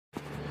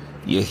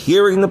You're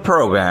hearing the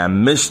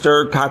program,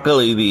 Mr.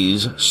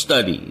 Kakalides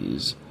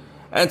Studies.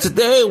 And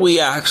today we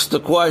ask the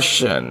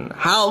question,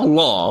 how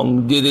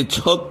long did it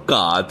took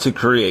God to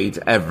create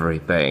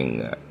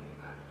everything?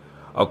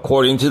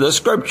 According to the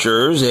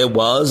scriptures, it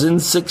was in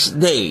 6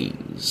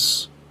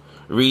 days.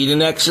 Read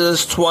in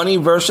Exodus 20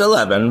 verse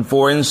 11,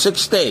 for in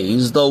 6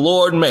 days the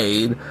Lord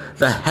made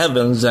the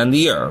heavens and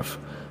the earth,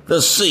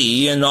 the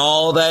sea and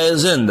all that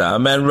is in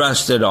them, and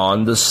rested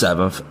on the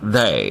seventh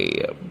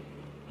day.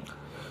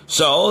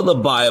 So the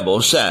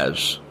Bible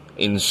says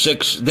in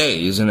 6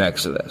 days in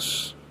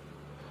Exodus.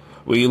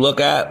 We look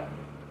at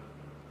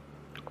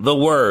the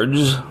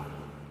words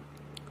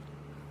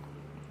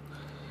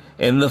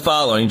in the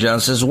following,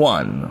 Genesis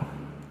 1.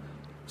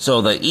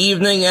 So the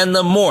evening and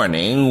the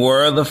morning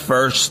were the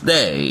first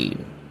day.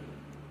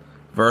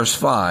 Verse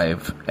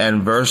 5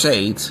 and verse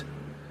 8.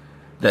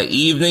 The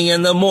evening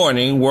and the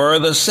morning were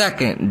the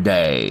second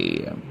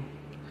day.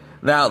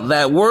 Now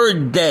that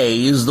word day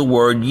is the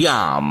word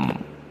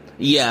yom.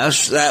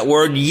 Yes, that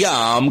word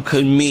yom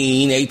could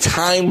mean a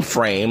time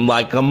frame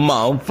like a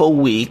month, a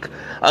week,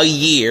 a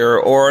year,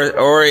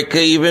 or it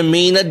could even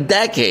mean a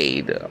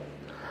decade.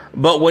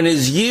 But when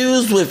it's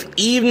used with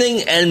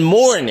evening and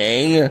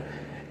morning,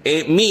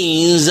 it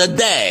means a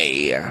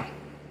day,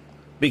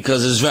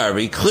 because it's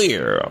very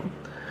clear.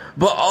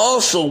 But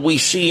also we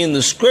see in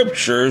the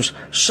scriptures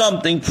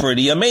something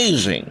pretty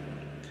amazing.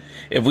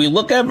 If we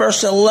look at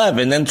verse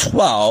 11 and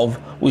 12,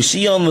 we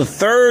see on the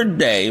third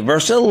day,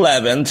 verse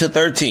 11 to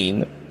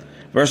 13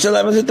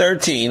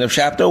 of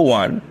chapter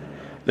 1,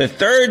 the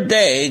third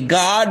day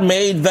God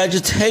made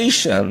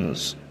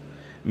vegetations,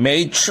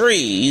 made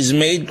trees,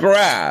 made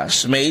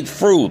grass, made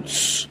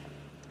fruits.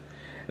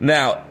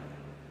 Now,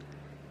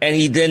 and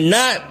he did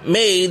not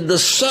make the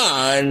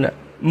sun,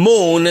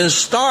 moon, and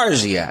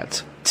stars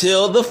yet,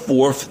 till the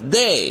fourth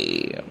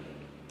day.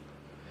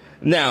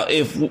 Now,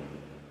 if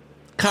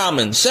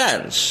common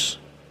sense,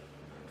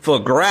 for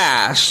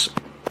grass,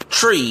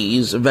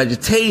 trees,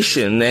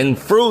 vegetation, and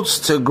fruits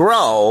to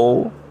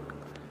grow,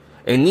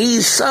 it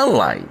needs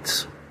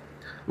sunlight.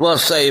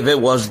 Let's say if it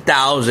was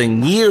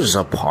 1,000 years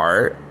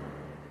apart,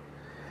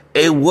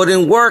 it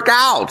wouldn't work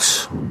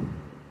out.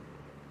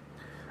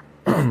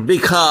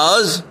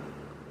 Because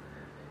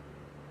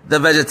the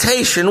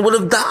vegetation would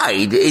have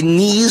died. It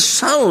needs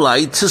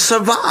sunlight to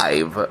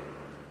survive.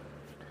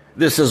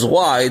 This is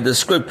why the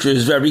scripture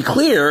is very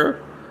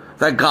clear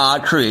that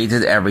God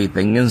created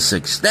everything in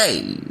 6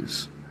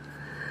 days.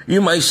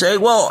 You might say,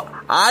 well,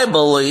 I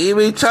believe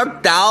it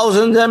took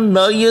thousands and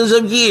millions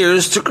of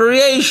years to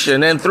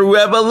creation and through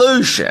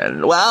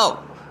evolution.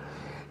 Well,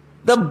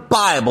 the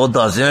Bible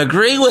doesn't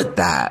agree with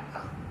that.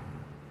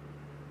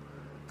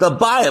 The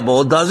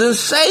Bible doesn't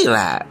say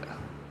that.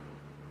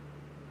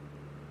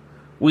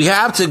 We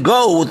have to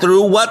go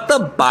through what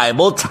the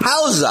Bible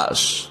tells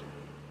us.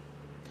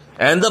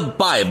 And the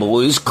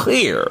Bible is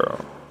clear.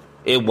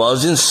 It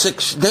was in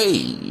 6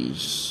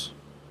 days.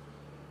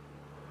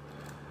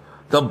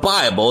 The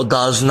Bible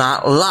does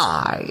not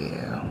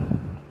lie.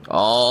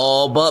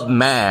 Oh, but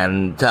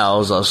man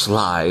tells us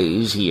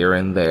lies here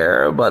and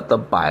there, but the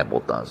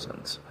Bible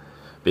doesn't.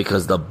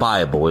 Because the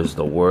Bible is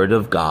the Word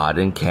of God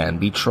and can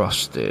be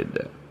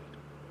trusted.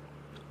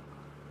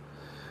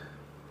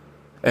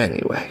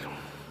 Anyway,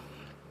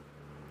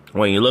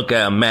 when you look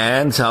at a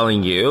man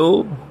telling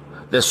you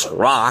this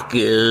rock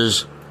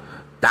is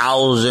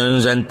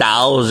thousands and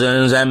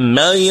thousands and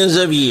millions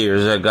of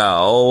years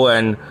ago,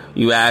 and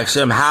you ask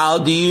him, how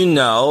do you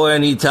know?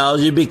 And he tells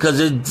you, because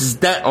it's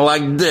that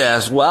like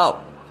this.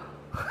 Well,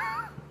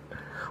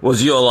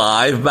 was you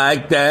alive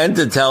back then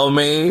to tell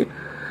me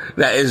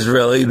that is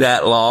really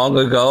that long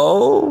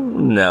ago?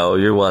 No,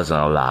 you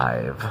wasn't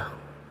alive.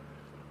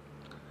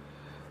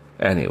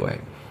 Anyway,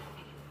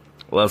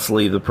 let's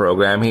leave the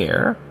program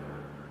here.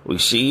 We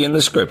see in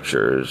the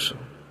scriptures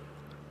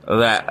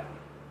that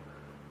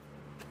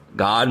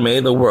God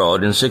made the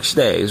world in 6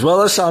 days. Well,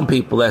 there's some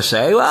people that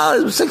say, well,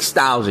 it was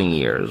 6,000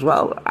 years.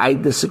 Well, I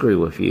disagree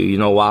with you. You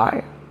know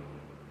why?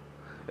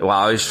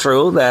 While it's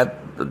true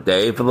that the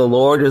day for the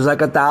Lord is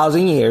like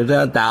 1,000 years, and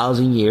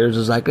 1,000 years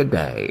is like a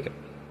day.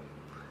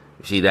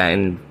 You see that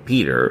in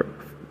Peter,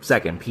 2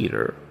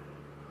 Peter.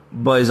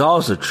 But it's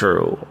also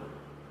true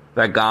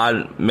that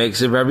God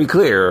makes it very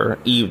clear,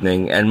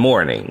 evening and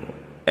morning,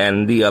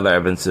 and the other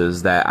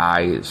evidences that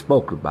I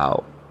spoke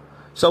about.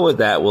 So with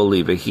that, we'll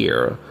leave it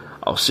here.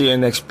 I'll see you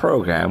next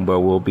program where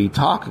we'll be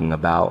talking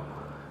about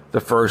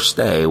the first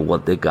day,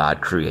 what did God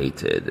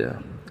created.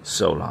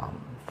 So long.